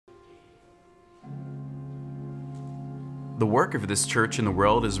The work of this church in the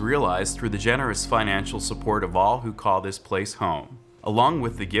world is realized through the generous financial support of all who call this place home. Along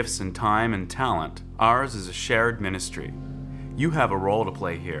with the gifts and time and talent, ours is a shared ministry. You have a role to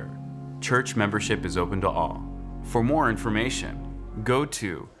play here. Church membership is open to all. For more information, go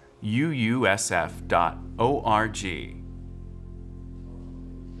to uusf.org.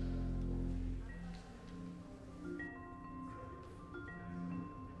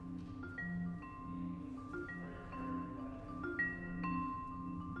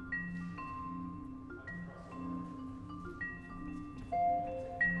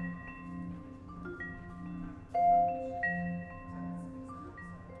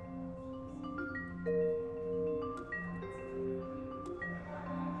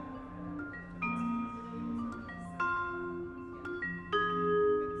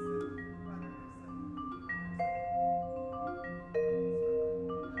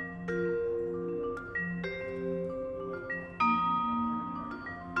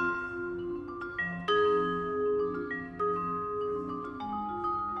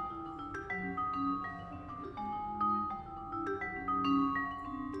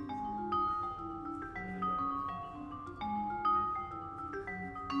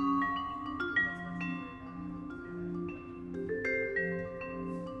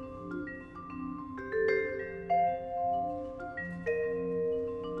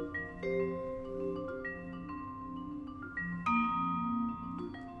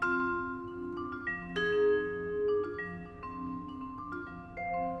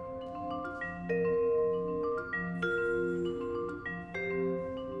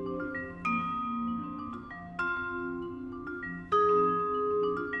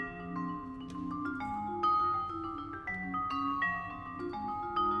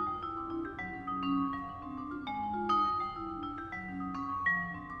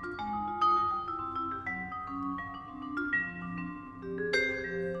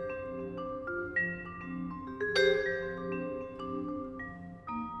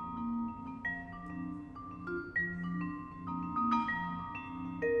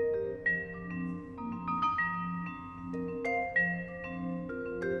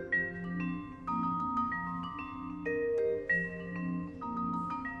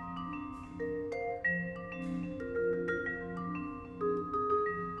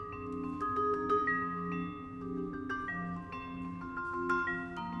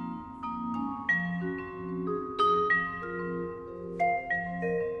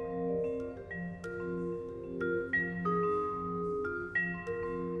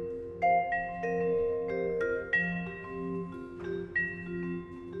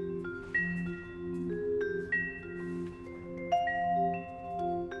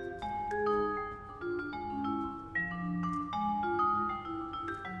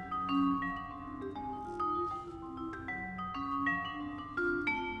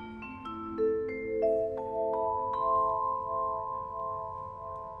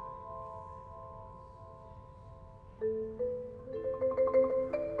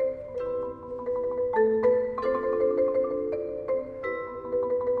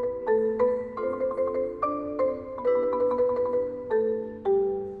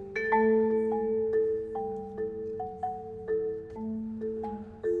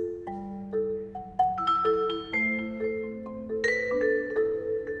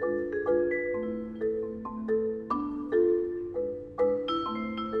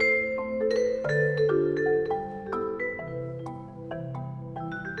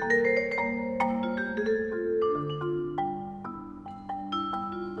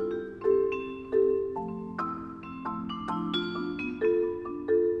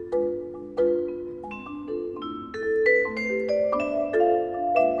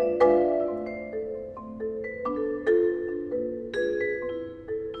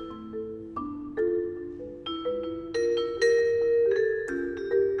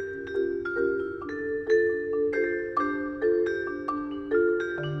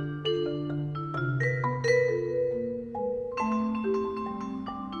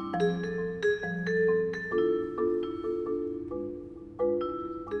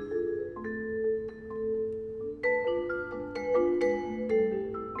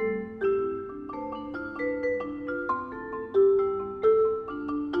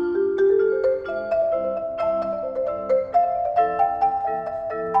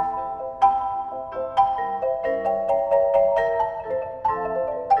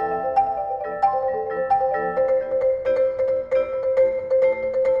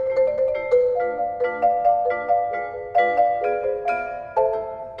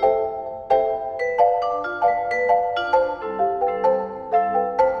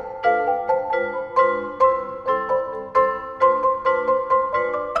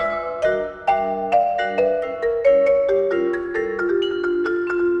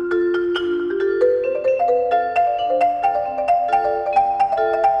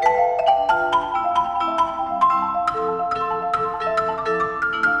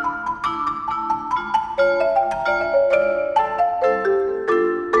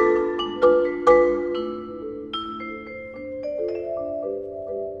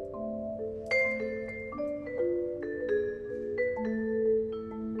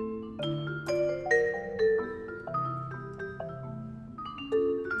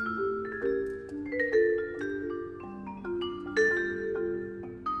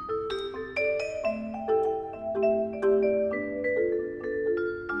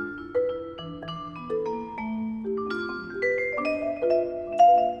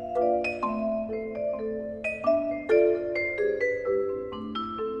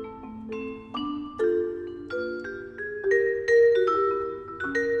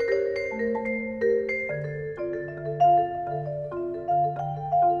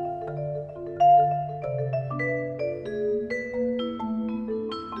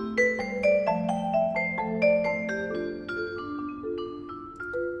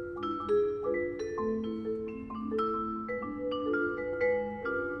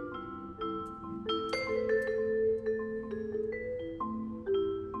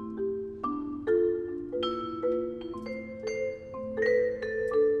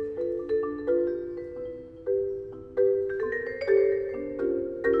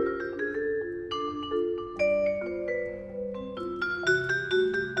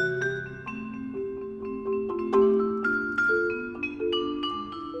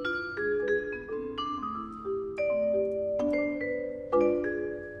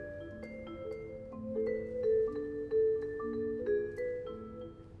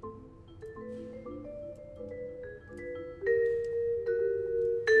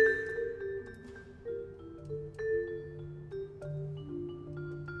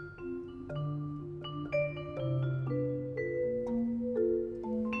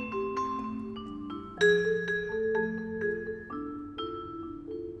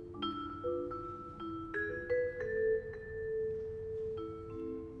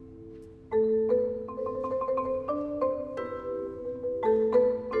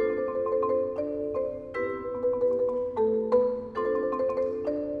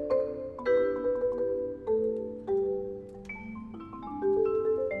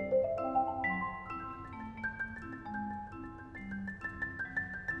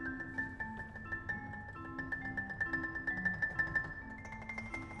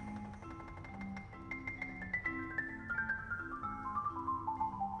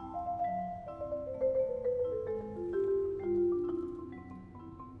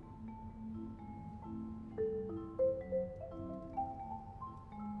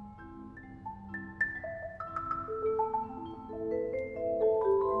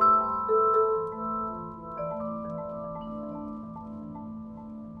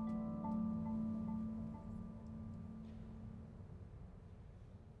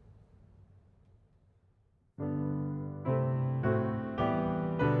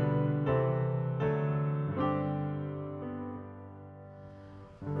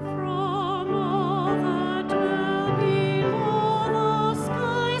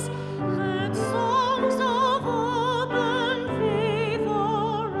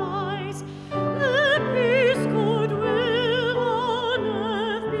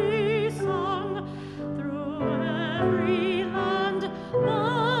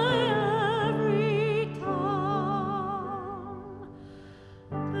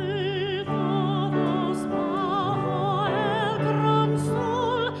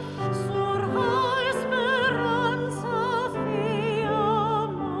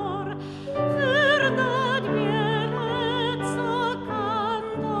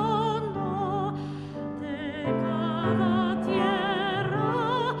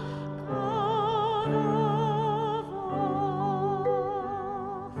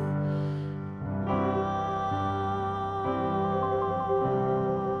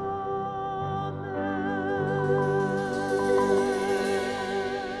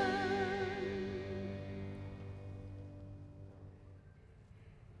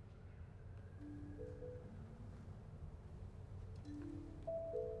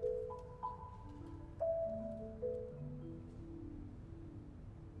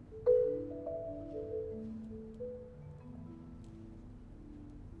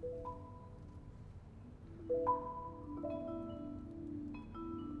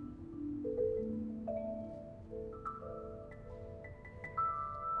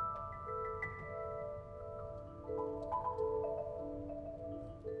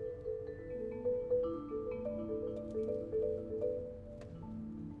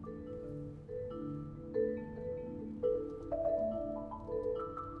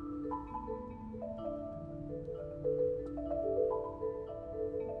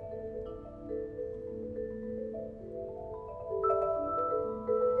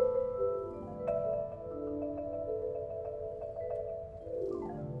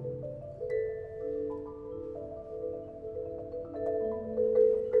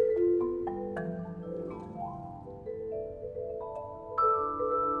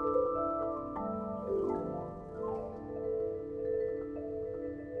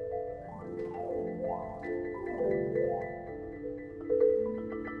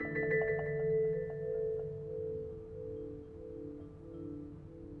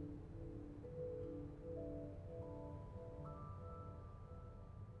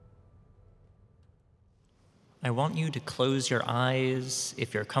 I want you to close your eyes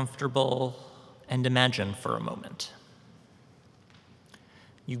if you're comfortable and imagine for a moment.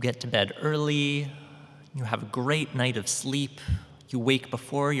 You get to bed early, you have a great night of sleep, you wake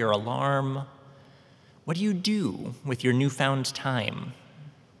before your alarm. What do you do with your newfound time?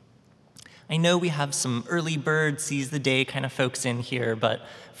 I know we have some early bird seize the day kind of folks in here, but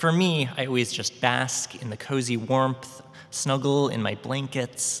for me, I always just bask in the cozy warmth, snuggle in my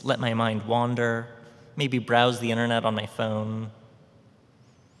blankets, let my mind wander, maybe browse the internet on my phone.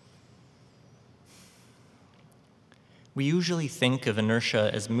 We usually think of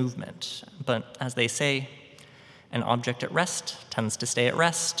inertia as movement, but as they say, an object at rest tends to stay at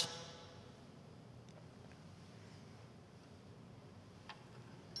rest.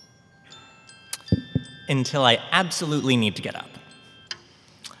 Until I absolutely need to get up.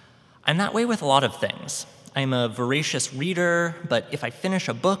 I'm that way with a lot of things. I'm a voracious reader, but if I finish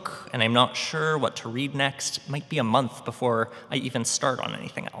a book and I'm not sure what to read next, it might be a month before I even start on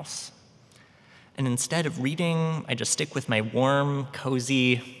anything else. And instead of reading, I just stick with my warm,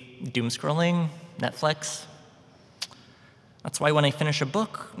 cozy doom scrolling, Netflix. That's why when I finish a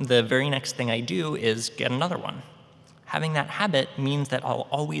book, the very next thing I do is get another one. Having that habit means that I'll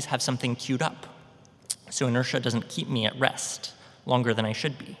always have something queued up, so inertia doesn't keep me at rest longer than I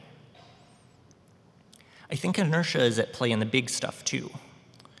should be. I think inertia is at play in the big stuff too.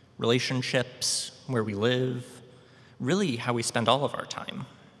 Relationships, where we live, really how we spend all of our time.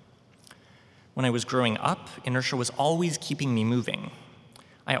 When I was growing up, inertia was always keeping me moving.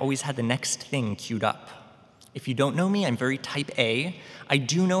 I always had the next thing queued up. If you don't know me, I'm very type A. I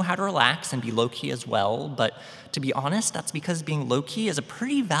do know how to relax and be low-key as well, but to be honest, that's because being low-key is a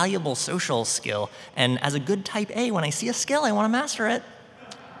pretty valuable social skill, and as a good type A, when I see a skill, I want to master it.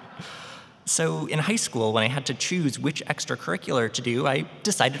 So in high school, when I had to choose which extracurricular to do, I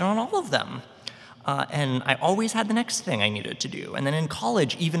decided on all of them. And I always had the next thing I needed to do. And then in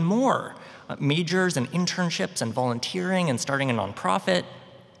college, even more. Majors and internships and volunteering and starting a nonprofit.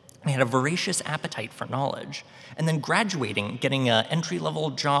 I had a voracious appetite for knowledge. And then graduating, getting an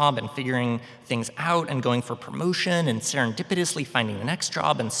entry-level job and figuring things out and going for promotion and serendipitously finding the next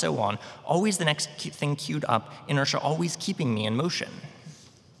job and so on. Always the next thing queued up, inertia always keeping me in motion.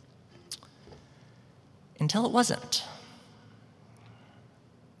 Until it wasn't.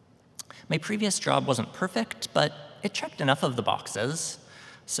 My previous job wasn't perfect, but it checked enough of the boxes.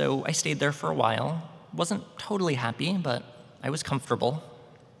 So I stayed there for a while. Wasn't totally happy, but I was comfortable.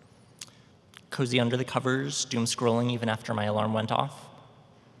 Cozy under the covers, doom scrolling even after my alarm went off.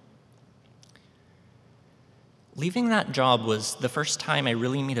 Leaving that job was the first time I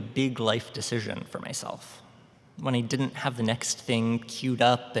really made a big life decision for myself. When I didn't have the next thing queued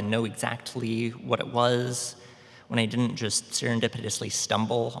up and know exactly what it was, when I didn't just serendipitously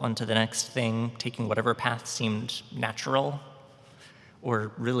stumble onto the next thing, taking whatever path seemed natural,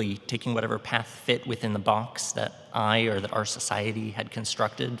 or really taking whatever path fit within the box that I or that our society had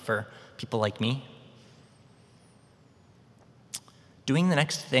constructed for people like me. Doing the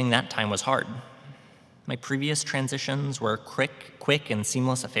next thing that time was hard. My previous transitions were quick and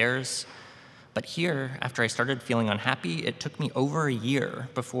seamless affairs. But here, after I started feeling unhappy, it took me over a year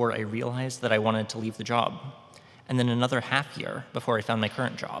before I realized that I wanted to leave the job, and then another half year before I found my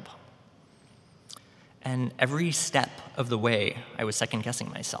current job. And every step of the way, I was second-guessing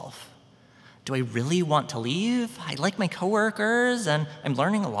myself. Do I really want to leave? I like my coworkers, and I'm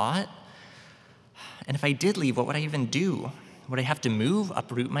learning a lot. And if I did leave, what would I even do? Would I have to move,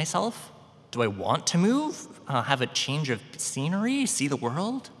 uproot myself? Do I want to move? Have a change of scenery, see the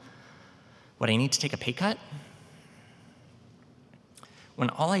world? Would I need to take a pay cut? When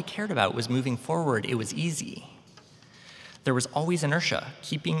all I cared about was moving forward, it was easy. There was always inertia,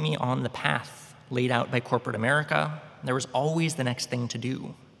 keeping me on the path laid out by corporate America. There was always the next thing to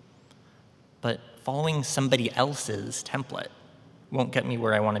do. But following somebody else's template won't get me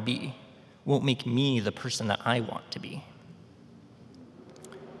where I want to be, won't make me the person that I want to be.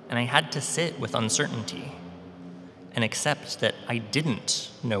 And I had to sit with uncertainty and accept that I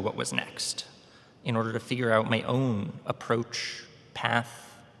didn't know what was next in order to figure out my own approach,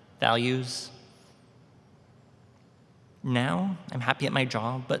 path, values. Now, I'm happy at my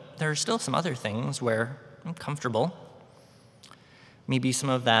job, but there are still some other things where I'm comfortable. Maybe some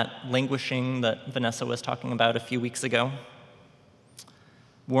of that languishing that Vanessa was talking about a few weeks ago.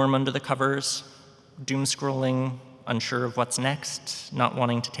 Warm under the covers, doom scrolling, unsure of what's next, not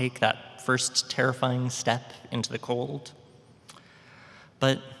wanting to take that first terrifying step into the cold.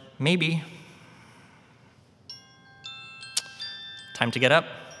 But maybe. Time to get up.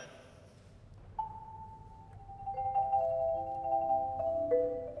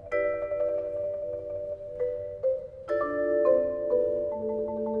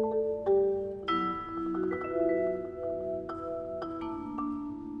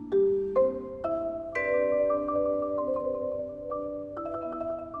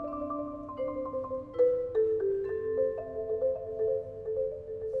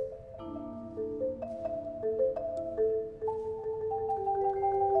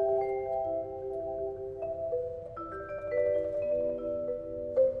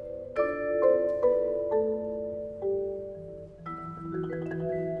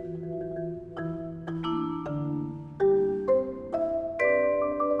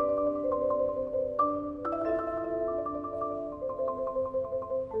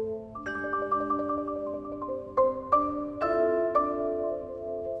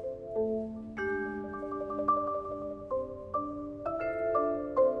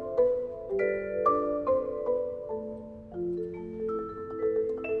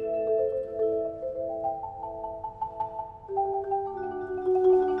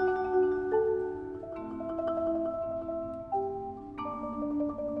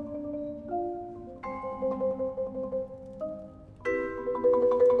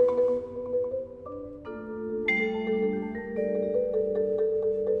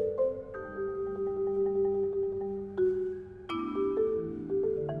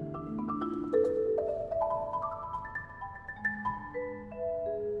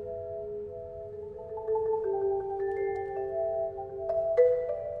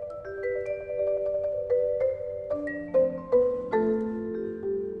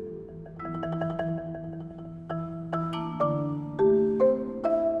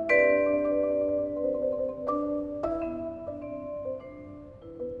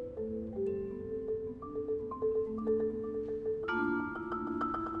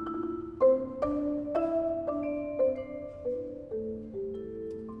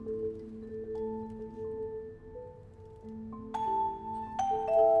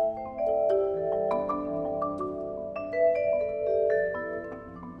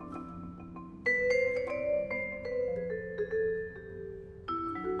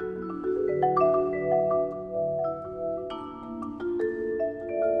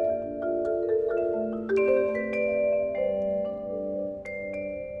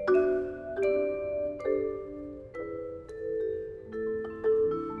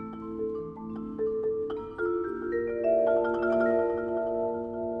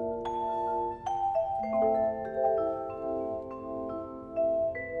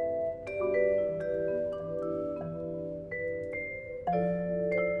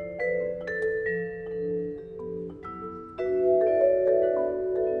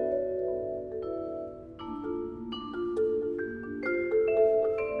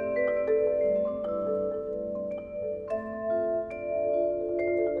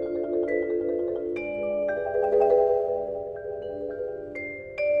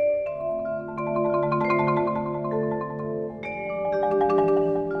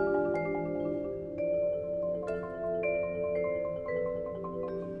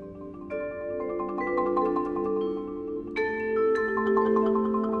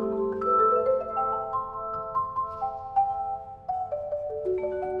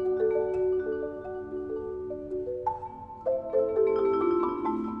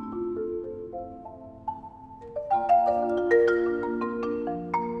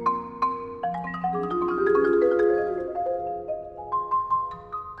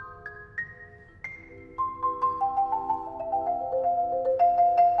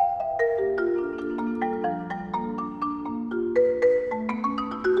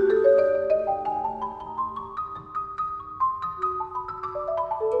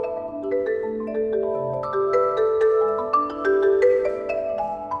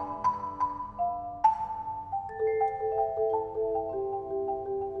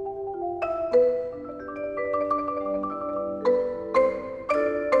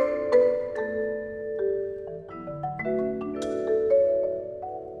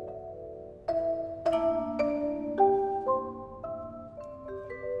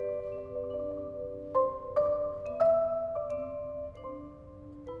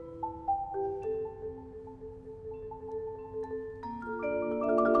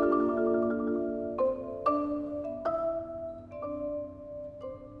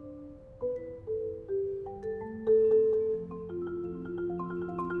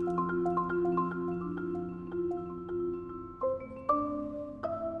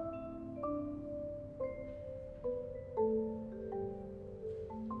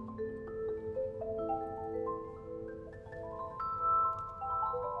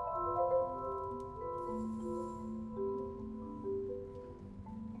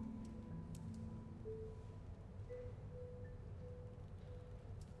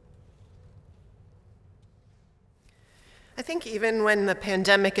 think even when the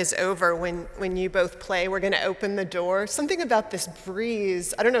pandemic is over, when you both play, we're going to open the door. Something about this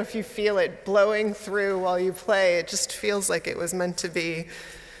breeze, I don't know if you feel it blowing through while you play. It just feels like it was meant to be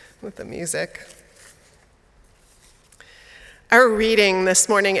with the music. Our reading this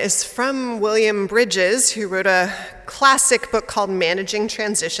morning is from William Bridges, who wrote a classic book called Managing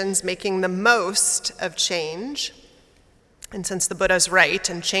Transitions, Making the Most of Change. And since the Buddha's right,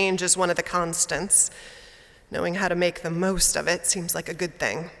 and change is one of the constants, knowing how to make the most of it seems like a good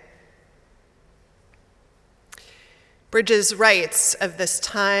thing. Bridges writes of this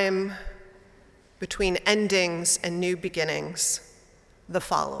time between endings and new beginnings the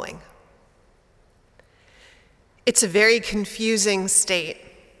following. It's a very confusing state.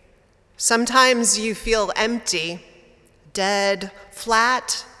 Sometimes you feel empty, dead,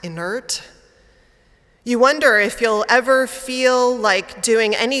 flat, inert. You wonder if you'll ever feel like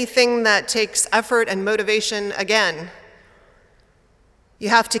doing anything that takes effort and motivation again. You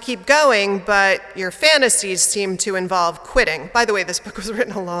have to keep going, but your fantasies seem to involve quitting. By the way, this book was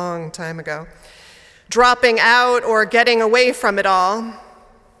written a long time ago. Dropping out or getting away from it all.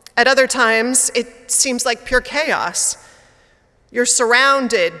 At other times, it seems like pure chaos. You're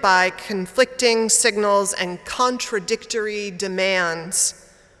surrounded by conflicting signals and contradictory demands.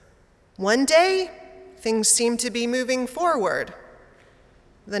 One day, things seem to be moving forward.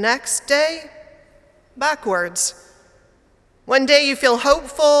 The next day, backwards. One day you feel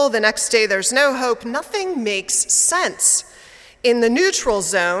hopeful, the next day there's no hope. Nothing makes sense. In the neutral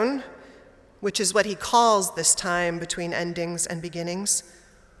zone, which is what he calls this time between endings and beginnings,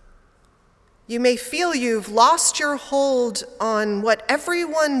 you may feel you've lost your hold on what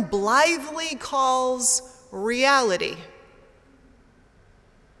everyone blithely calls reality.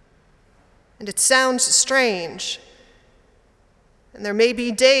 And it sounds strange. And there may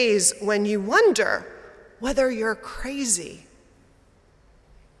be days when you wonder whether you're crazy.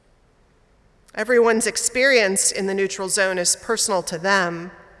 Everyone's experience in the neutral zone is personal to them.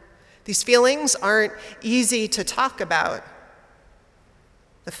 These feelings aren't easy to talk about.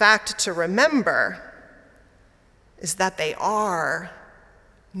 The fact to remember is that they are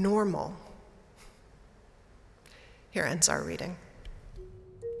normal. Here ends our reading.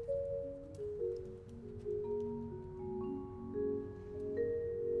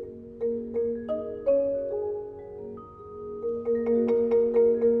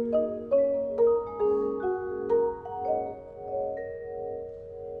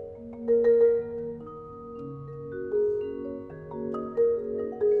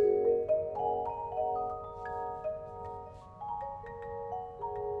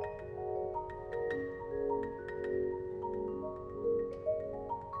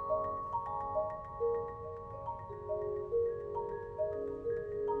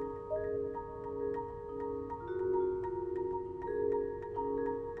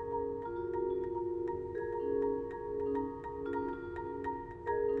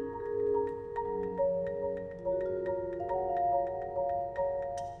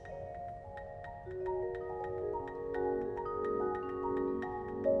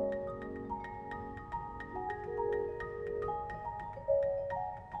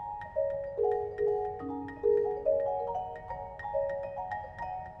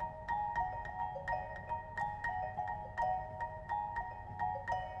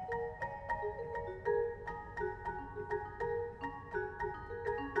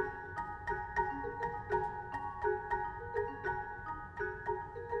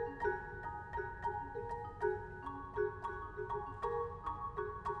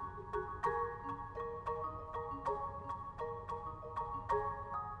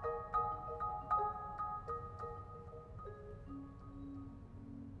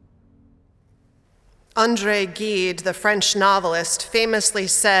 André Gide, the French novelist, famously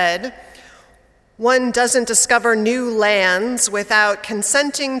said, "One doesn't discover new lands without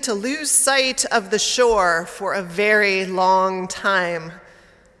consenting to lose sight of the shore for a very long time."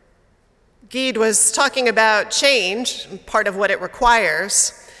 Gide was talking about change, part of what it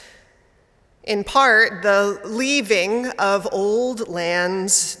requires. In part, the leaving of old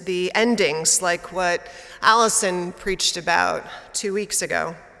lands, the endings, like what Allison preached about 2 weeks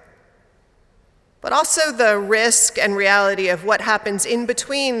ago. But also the risk and reality of what happens in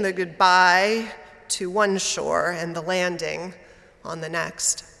between the goodbye to one shore and the landing on the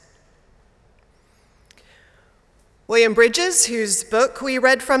next. William Bridges, whose book we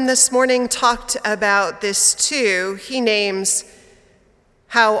read from this morning, talked about this too. He names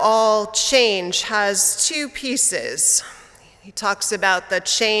how all change has two pieces. He talks about the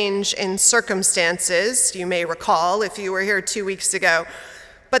change in circumstances. You may recall, if you were here 2 weeks ago,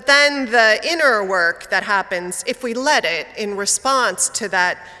 But then the inner work that happens, if we let it, in response to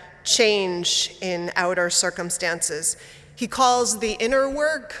that change in outer circumstances, he calls the inner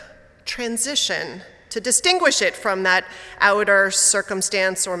work transition, to distinguish it from that outer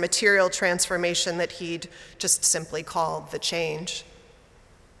circumstance or material transformation that he'd just simply call the change.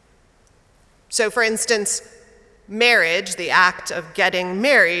 So, for instance, marriage, the act of getting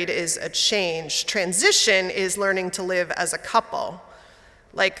married, is a change. Transition is learning to live as a couple.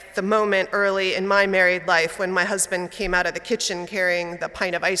 Like the moment early in my married life when my husband came out of the kitchen carrying the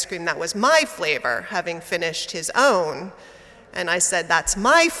pint of ice cream that was my flavor, having finished his own. And I said, "That's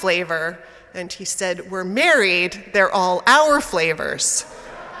my flavor." And he said, "We're married, they're all our flavors."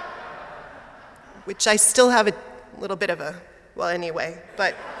 Which I still have a little bit of anyway,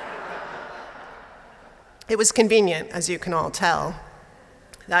 but it was convenient, as you can all tell,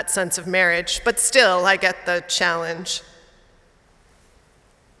 that sense of marriage. But still, I get the challenge.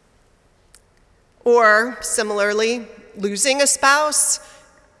 Or, similarly, losing a spouse,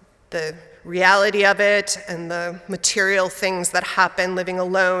 the reality of it and the material things that happen, living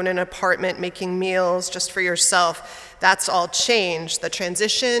alone in an apartment, making meals just for yourself, that's all change. The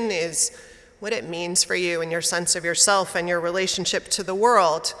transition is what it means for you and your sense of yourself and your relationship to the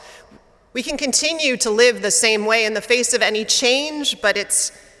world. We can continue to live the same way in the face of any change, but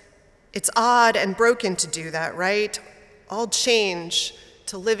it's odd and broken to do that, right? All change,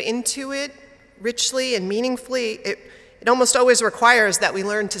 to live into it richly and meaningfully, it almost always requires that we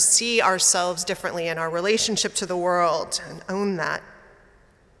learn to see ourselves differently in our relationship to the world and own that.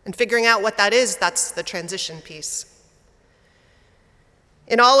 And figuring out what that is, that's the transition piece.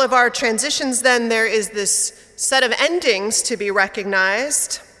 In all of our transitions, then, there is this set of endings to be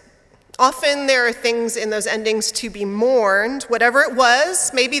recognized. Often there are things in those endings to be mourned, whatever it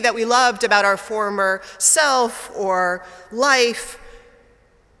was, maybe that we loved about our former self or life,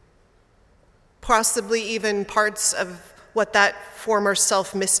 possibly even parts of what that former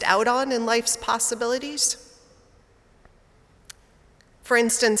self missed out on in life's possibilities. For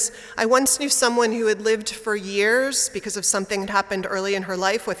instance, I once knew someone who had lived for years because of something that happened early in her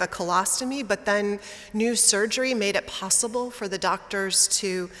life with a colostomy, but then new surgery made it possible for the doctors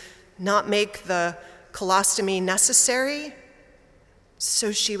to not make the colostomy necessary.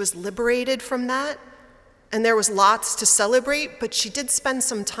 So she was liberated from that. And there was lots to celebrate, but she did spend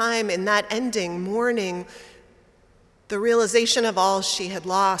some time in that ending mourning the realization of all she had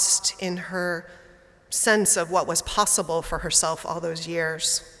lost in her sense of what was possible for herself all those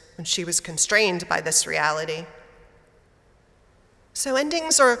years when she was constrained by this reality. So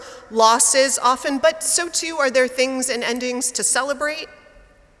endings are losses often, but so too are there things in endings to celebrate.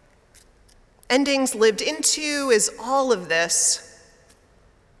 Endings lived into is all of this.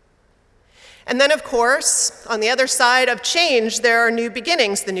 And then, of course, on the other side of change, there are new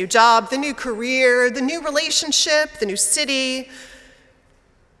beginnings, the new job, the new career, the new relationship, the new city,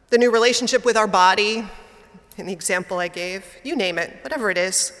 the new relationship with our body, in the example I gave, you name it, whatever it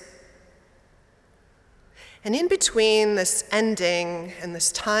is. And in between this ending and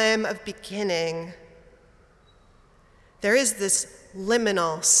this time of beginning, there is this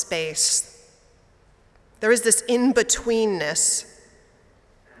liminal space. There is this in-betweenness.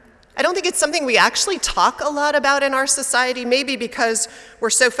 I don't think it's something we actually talk a lot about in our society, maybe because we're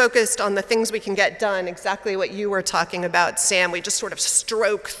so focused on the things we can get done, exactly what you were talking about, Sam. We just sort of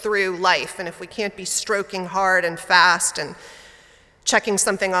stroke through life, and if we can't be stroking hard and fast and checking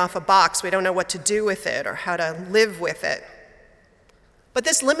something off a box, we don't know what to do with it or how to live with it. But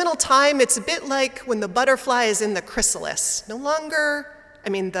this liminal time, it's a bit like when the butterfly is in the chrysalis.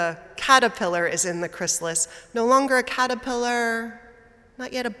 The caterpillar is in the chrysalis, no longer a caterpillar,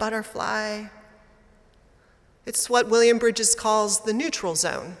 not yet a butterfly. It's what William Bridges calls the neutral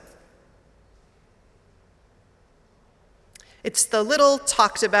zone. It's the little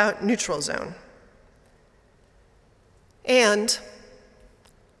talked about neutral zone. And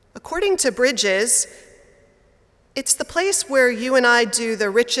according to Bridges, it's the place where you and I do the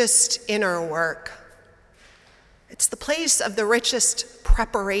richest inner work. It's the place of the richest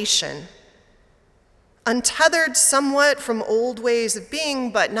preparation. Untethered somewhat from old ways of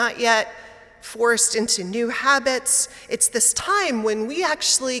being, but not yet forced into new habits. It's this time when we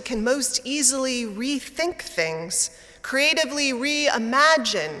actually can most easily rethink things, creatively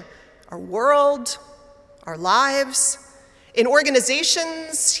reimagine our world, our lives. In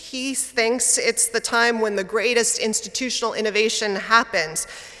organizations, he thinks it's the time when the greatest institutional innovation happens.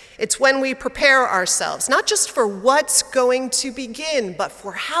 It's when we prepare ourselves, not just for what's going to begin, but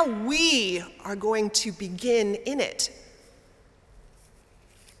for how we are going to begin in it.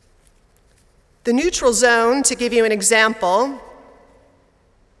 The neutral zone, to give you an example,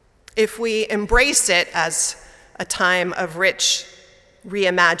 if we embrace it as a time of rich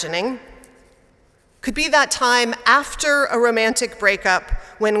reimagining, could be that time after a romantic breakup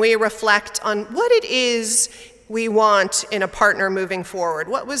when we reflect on what it is we want in a partner moving forward.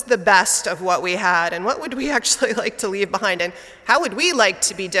 What was the best of what we had, and what would we actually like to leave behind, and how would we like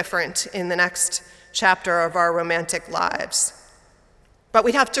to be different in the next chapter of our romantic lives? But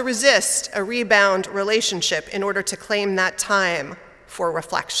we'd have to resist a rebound relationship in order to claim that time for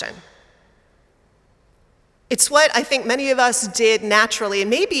reflection. It's what I think many of us did naturally, and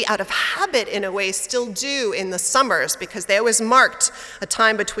maybe out of habit in a way still do in the summers, because they always marked a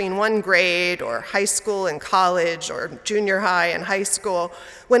time between one grade or high school and college or junior high and high school,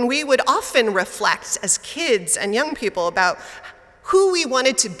 when we would often reflect as kids and young people about who we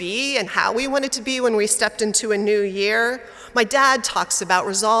wanted to be and how we wanted to be when we stepped into a new year. My dad talks about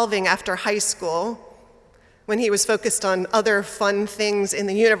resolving after high school, when he was focused on other fun things in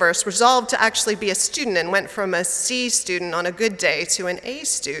the universe, resolved to actually be a student and went from a C student on a good day to an A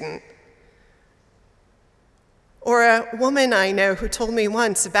student. Or a woman I know who told me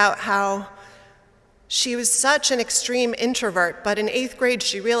once about how she was such an extreme introvert, but in 8th grade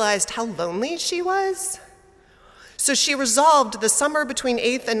she realized how lonely she was. So she resolved the summer between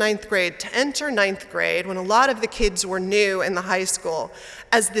 8th and 9th grade to enter 9th grade, when a lot of the kids were new in the high school,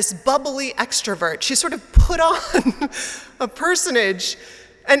 as this bubbly extrovert. She sort of put on a personage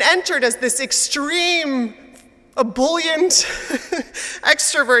and entered as this extreme, ebullient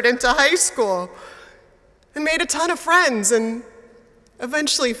extrovert into high school, and made a ton of friends, and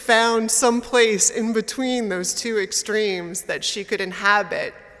eventually found some place in between those two extremes that she could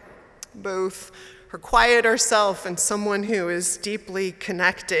inhabit, both her quieter self and someone who is deeply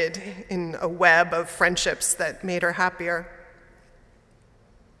connected in a web of friendships that made her happier.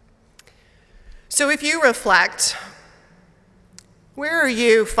 So if you reflect, where are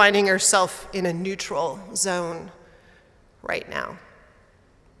you finding yourself in a neutral zone right now?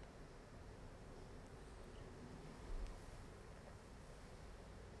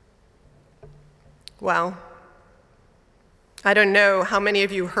 Well, I don't know how many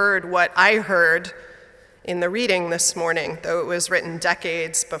of you heard what I heard in the reading this morning, though it was written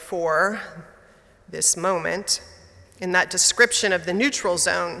decades before this moment, in that description of the neutral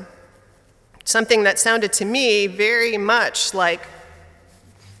zone, something that sounded to me very much like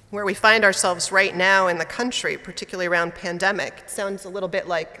where we find ourselves right now in the country, particularly around pandemic. It sounds a little bit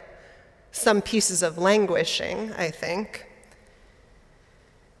like some pieces of languishing, I think.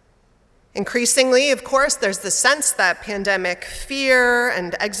 Increasingly, of course, there's the sense that pandemic fear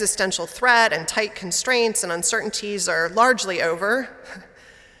and existential threat and tight constraints and uncertainties are largely over.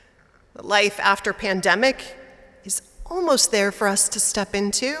 Life after pandemic is almost there for us to step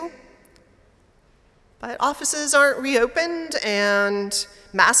into. But offices aren't reopened and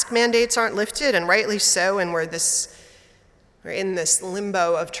mask mandates aren't lifted, and rightly so, and we're in this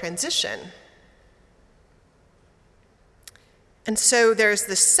limbo of transition. And so there's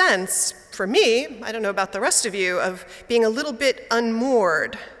this sense, for me, I don't know about the rest of you, of being a little bit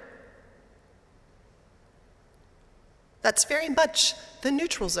unmoored. That's very much the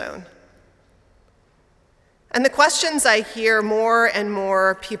neutral zone. And the questions I hear more and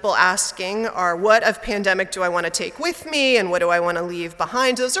more people asking are, what of pandemic do I want to take with me, and what do I want to leave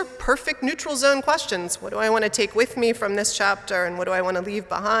behind? Those are perfect neutral zone questions. What do I want to take with me from this chapter, and what do I want to leave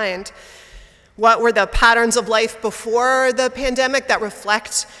behind? What were the patterns of life before the pandemic that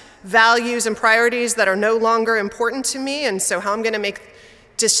reflect values and priorities that are no longer important to me, and so how I'm going to make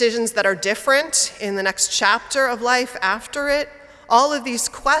decisions that are different in the next chapter of life after it? All of these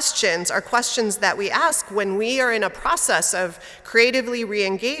questions are questions that we ask when we are in a process of creatively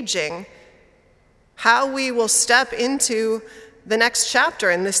re-engaging how we will step into the next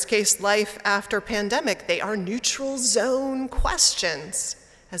chapter, in this case, life after pandemic. They are neutral zone questions,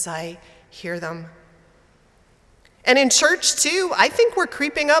 as I hear them. And in church, too, I think we're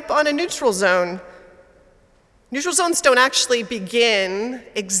creeping up on a neutral zone. Neutral zones don't actually begin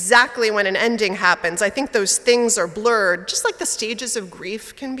exactly when an ending happens. I think those things are blurred, just like the stages of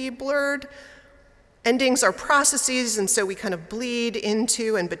grief can be blurred. Endings are processes, and so we kind of bleed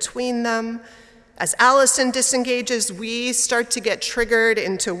into and between them. As Allison disengages, we start to get triggered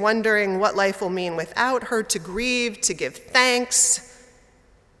into wondering what life will mean without her, to grieve, to give thanks,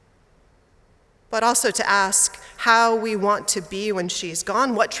 but also to ask how we want to be when she's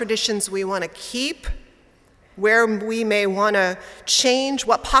gone, what traditions we want to keep, where we may want to change,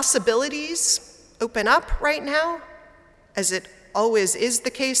 what possibilities open up right now, as it always is the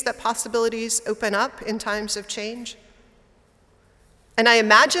case that possibilities open up in times of change. And I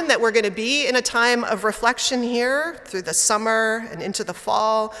imagine that we're going to be in a time of reflection here through the summer and into the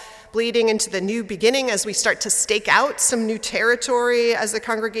fall, bleeding into the new beginning as we start to stake out some new territory as a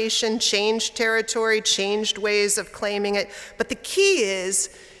congregation, changed territory, changed ways of claiming it. But the key is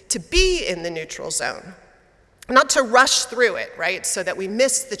to be in the neutral zone, not to rush through it, right? So that we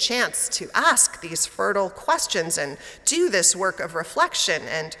miss the chance to ask these fertile questions and do this work of reflection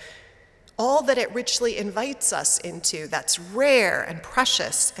and all that it richly invites us into that's rare and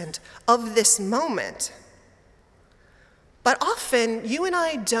precious and of this moment. But often, you and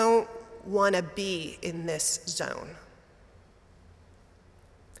I don't want to be in this zone.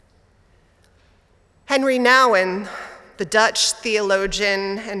 Henry Nouwen, the Dutch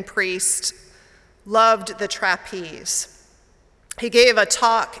theologian and priest, loved the trapeze. He gave a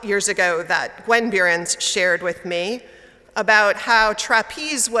talk years ago that Gwen Behrens shared with me about how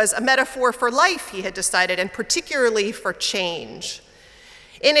trapeze was a metaphor for life, he had decided, and particularly for change.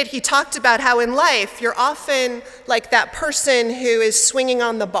 In it, he talked about how in life, you're often like that person who is swinging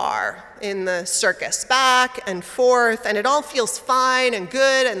on the bar in the circus, back and forth, and it all feels fine and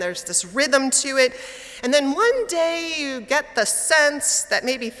good, and there's this rhythm to it. And then one day you get the sense that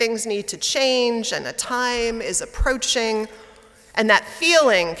maybe things need to change and a time is approaching, and that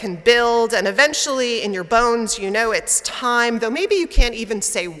feeling can build, and eventually in your bones you know it's time, though maybe you can't even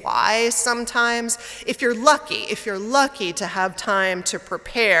say why sometimes. If you're lucky to have time to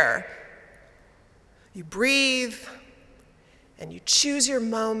prepare, you breathe and you choose your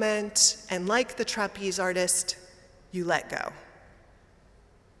moment, and like the trapeze artist, you let go.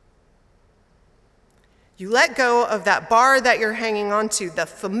 You let go of that bar that you're hanging onto, the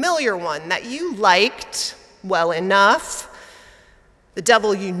familiar one that you liked well enough, the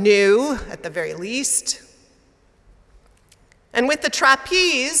devil you knew, at the very least. And with the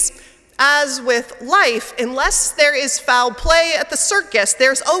trapeze, as with life, unless there is foul play at the circus,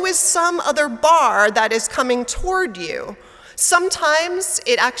 there's always some other bar that is coming toward you. Sometimes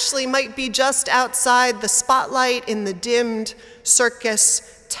it actually might be just outside the spotlight in the dimmed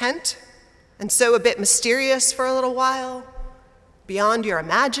circus tent, and so a bit mysterious for a little while, beyond your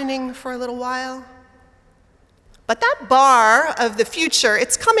imagining for a little while. But that bar of the future,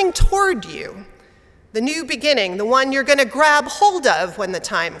 it's coming toward you, the new beginning, the one you're going to grab hold of when the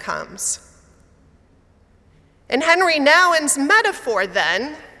time comes. In Henry Nouwen's metaphor,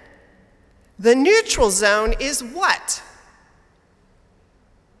 then, the neutral zone is what?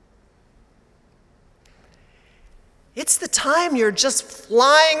 It's the time you're just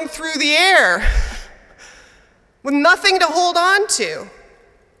flying through the air with nothing to hold on to.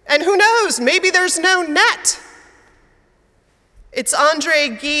 And who knows, maybe there's no net. It's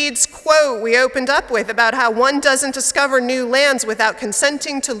Andre Gide's quote we opened up with about how one doesn't discover new lands without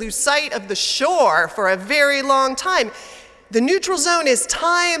consenting to lose sight of the shore for a very long time. The neutral zone is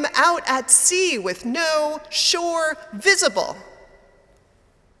time out at sea with no shore visible.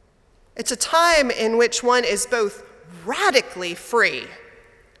 It's a time in which one is both radically free,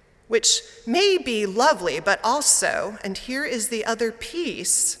 which may be lovely, but also, and here is the other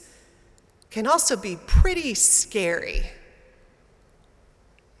piece, can also be pretty scary.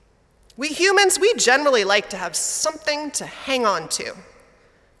 We humans, we generally like to have something to hang on to,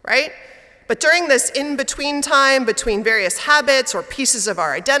 right? But during this in-between time between various habits or pieces of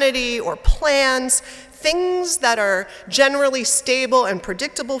our identity or plans, things that are generally stable and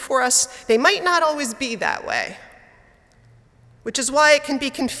predictable for us, they might not always be that way. Which is why it can be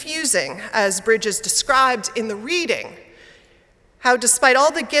confusing, as Bridges described in the reading, how despite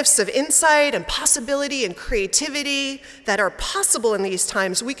all the gifts of insight and possibility and creativity that are possible in these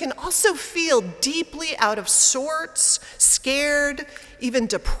times, we can also feel deeply out of sorts, scared, even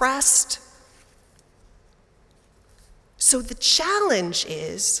depressed. So the challenge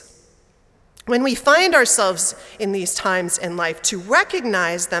is, when we find ourselves in these times in life, to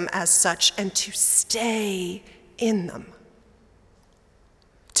recognize them as such and to stay in them,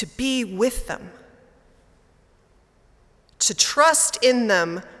 to be with them, to trust in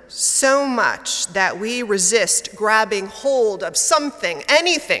them so much that we resist grabbing hold of something,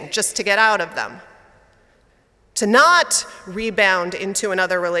 anything, just to get out of them. To not rebound into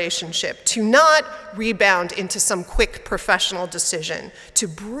another relationship, to not rebound into some quick professional decision, to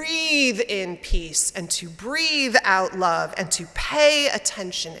breathe in peace and to breathe out love and to pay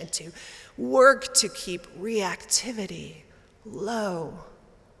attention and to work to keep reactivity low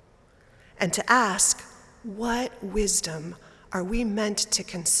and to ask, what wisdom are we meant to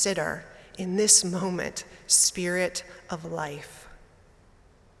consider in this moment, Spirit of life?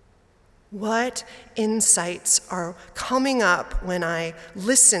 What insights are coming up when I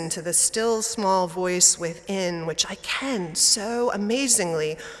listen to the still small voice within, which I can so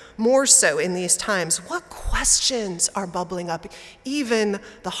amazingly more so in these times. What questions are bubbling up, even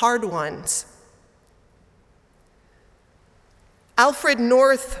the hard ones? Alfred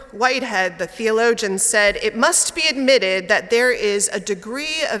North Whitehead, the theologian, said, "It must be admitted that there is a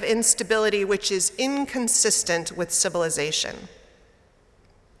degree of instability which is inconsistent with civilization.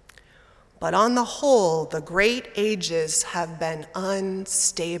 But on the whole, the great ages have been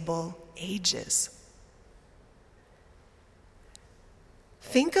unstable ages."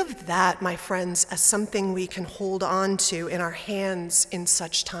 Think of that, my friends, as something we can hold on to in our hands in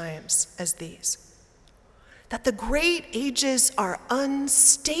such times as these. That the great ages are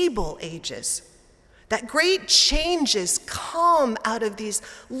unstable ages. That great changes come out of these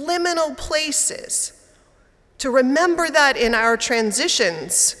liminal places. To remember that in our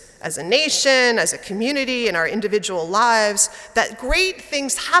transitions, as a nation, as a community, in our individual lives, that great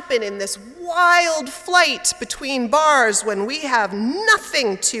things happen in this wild flight between bars when we have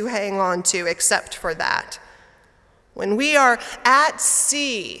nothing to hang on to except for that. When we are at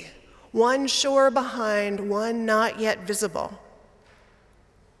sea, one shore behind, one not yet visible.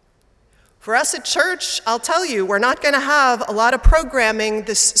 For us at church, I'll tell you, we're not going to have a lot of programming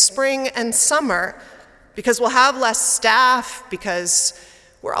this spring and summer because we'll have less staff, because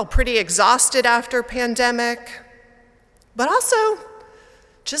we're all pretty exhausted after pandemic, but also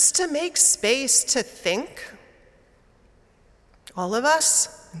just to make space to think. All of us,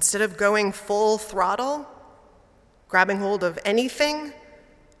 instead of going full throttle, grabbing hold of anything,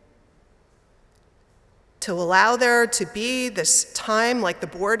 to allow there to be this time like the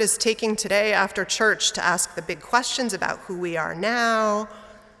board is taking today after church to ask the big questions about who we are now,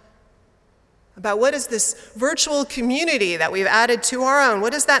 about what is this virtual community that we've added to our own?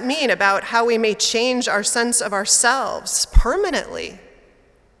 What does that mean about how we may change our sense of ourselves permanently?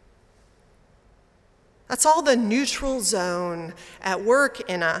 That's all the neutral zone at work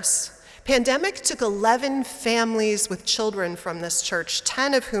in us. Pandemic took 11 families with children from this church,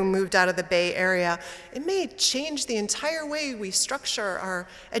 10 of whom moved out of the Bay Area. It may change the entire way we structure our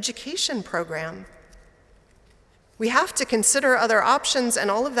education program. We have to consider other options, and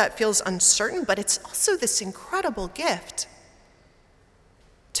all of that feels uncertain, but it's also this incredible gift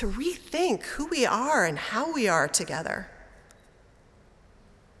to rethink who we are and how we are together.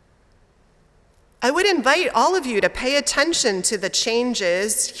 I would invite all of you to pay attention to the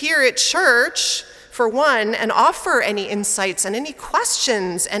changes here at church, for one, and offer any insights and any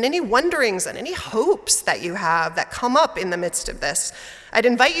questions and any wonderings and any hopes that you have that come up in the midst of this. I'd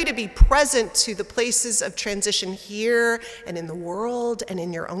invite you to be present to the places of transition here and in the world and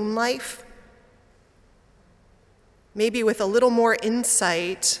in your own life. Maybe with a little more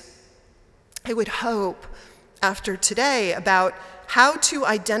insight, I would hope, after today, about how to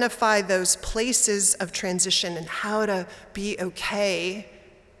identify those places of transition and how to be okay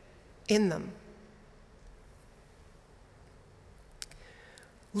in them.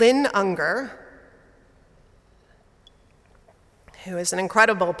 Lynn Unger, who is an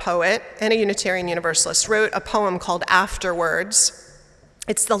incredible poet and a Unitarian Universalist, wrote a poem called Afterwards.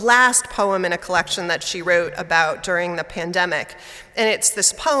 It's the last poem in a collection that she wrote about during the pandemic. And it's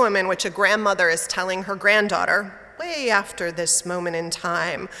this poem in which a grandmother is telling her granddaughter, way after this moment in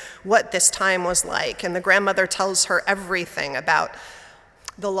time, what this time was like. And the grandmother tells her everything about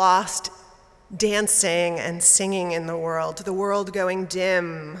the lost dancing and singing in the world going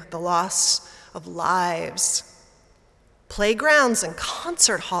dim, the loss of lives, playgrounds and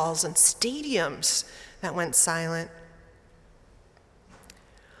concert halls and stadiums that went silent.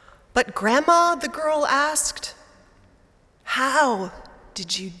 "But Grandma," the girl asked, "how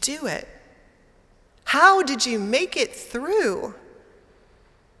did you do it? How did you make it through?"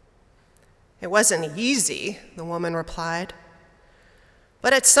 "It wasn't easy," the woman replied.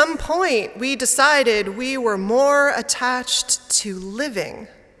 "But at some point, we decided we were more attached to living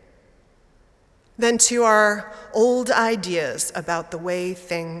than to our old ideas about the way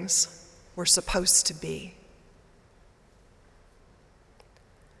things were supposed to be."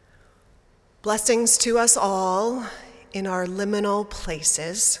 Blessings to us all in our liminal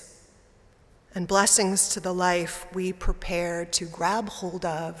places, and blessings to the life we prepare to grab hold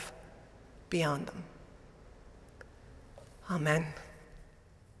of beyond them. Amen.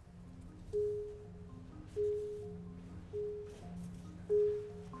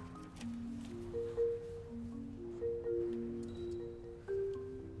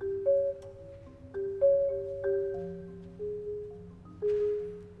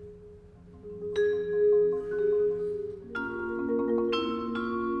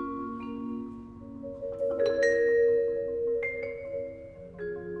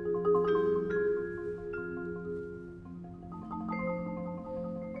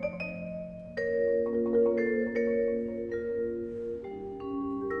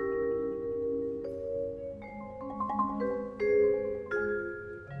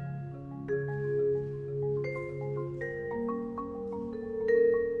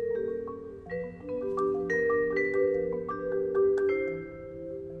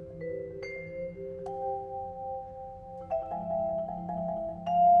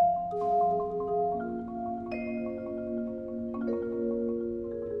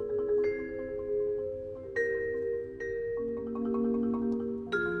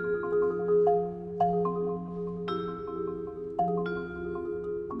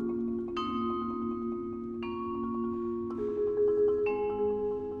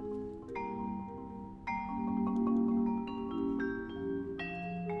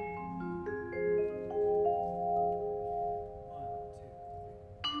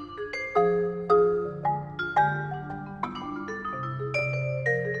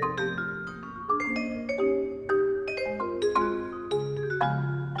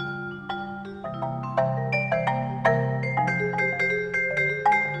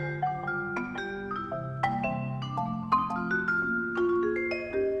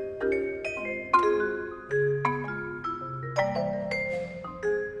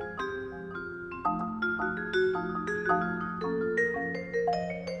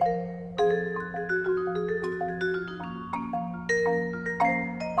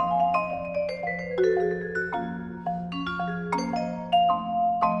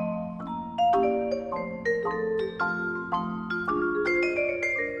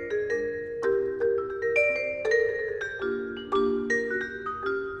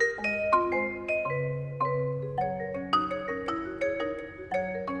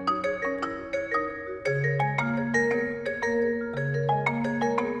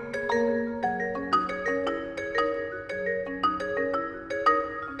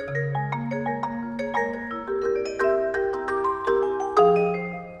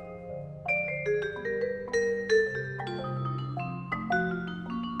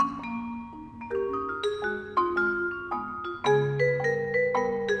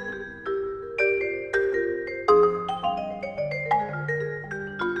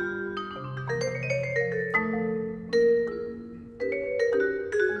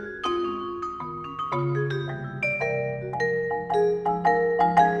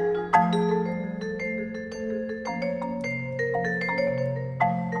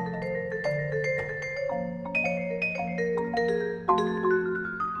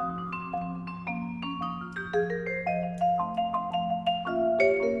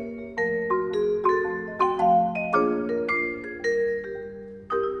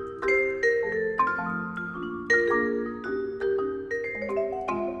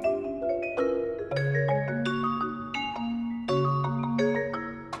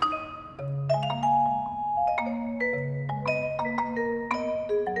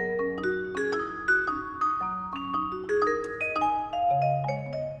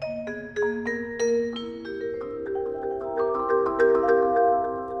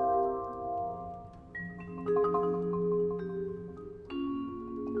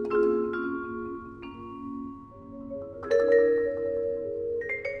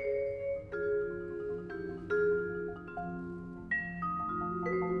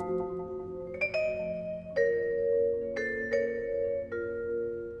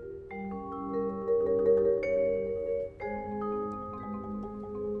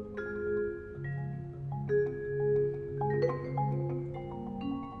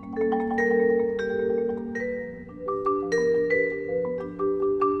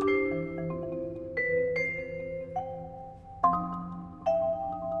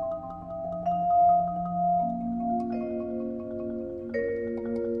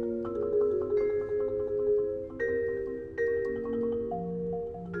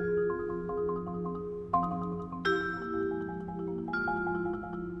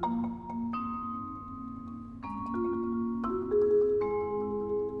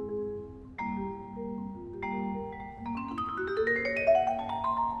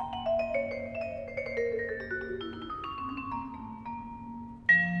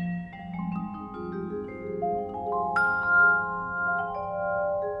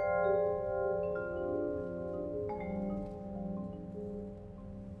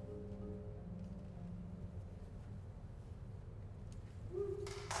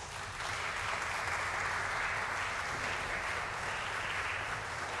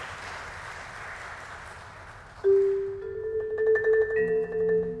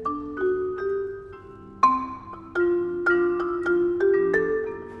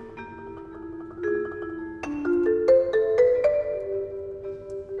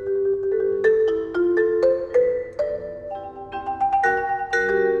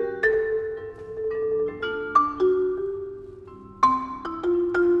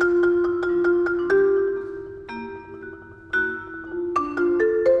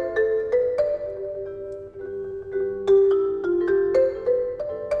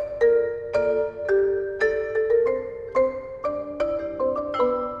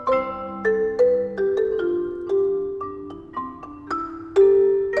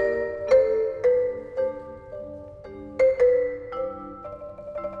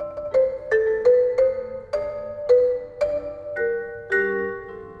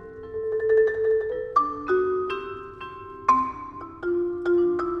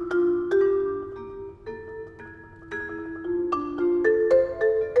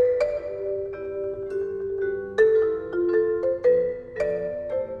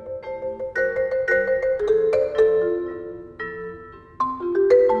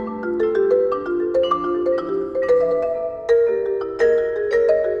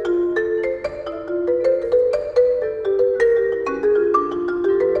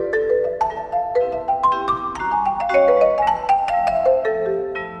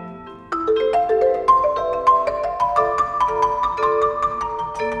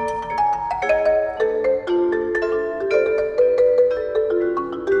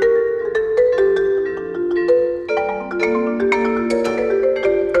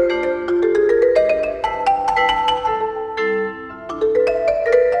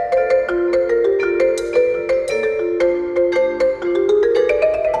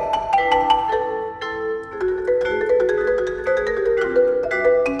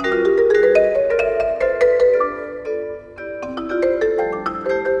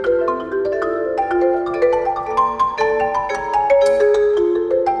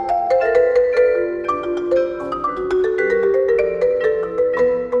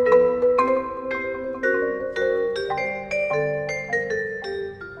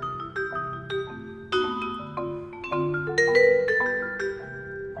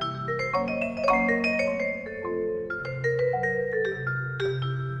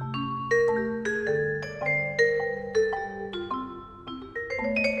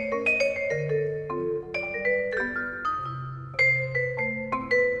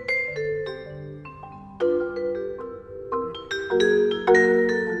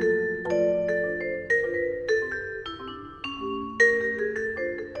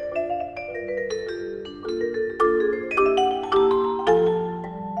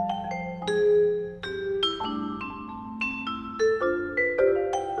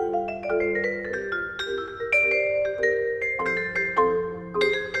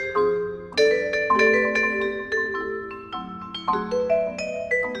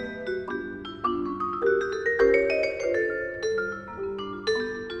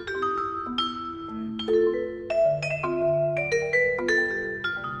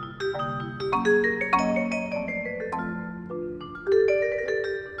 you.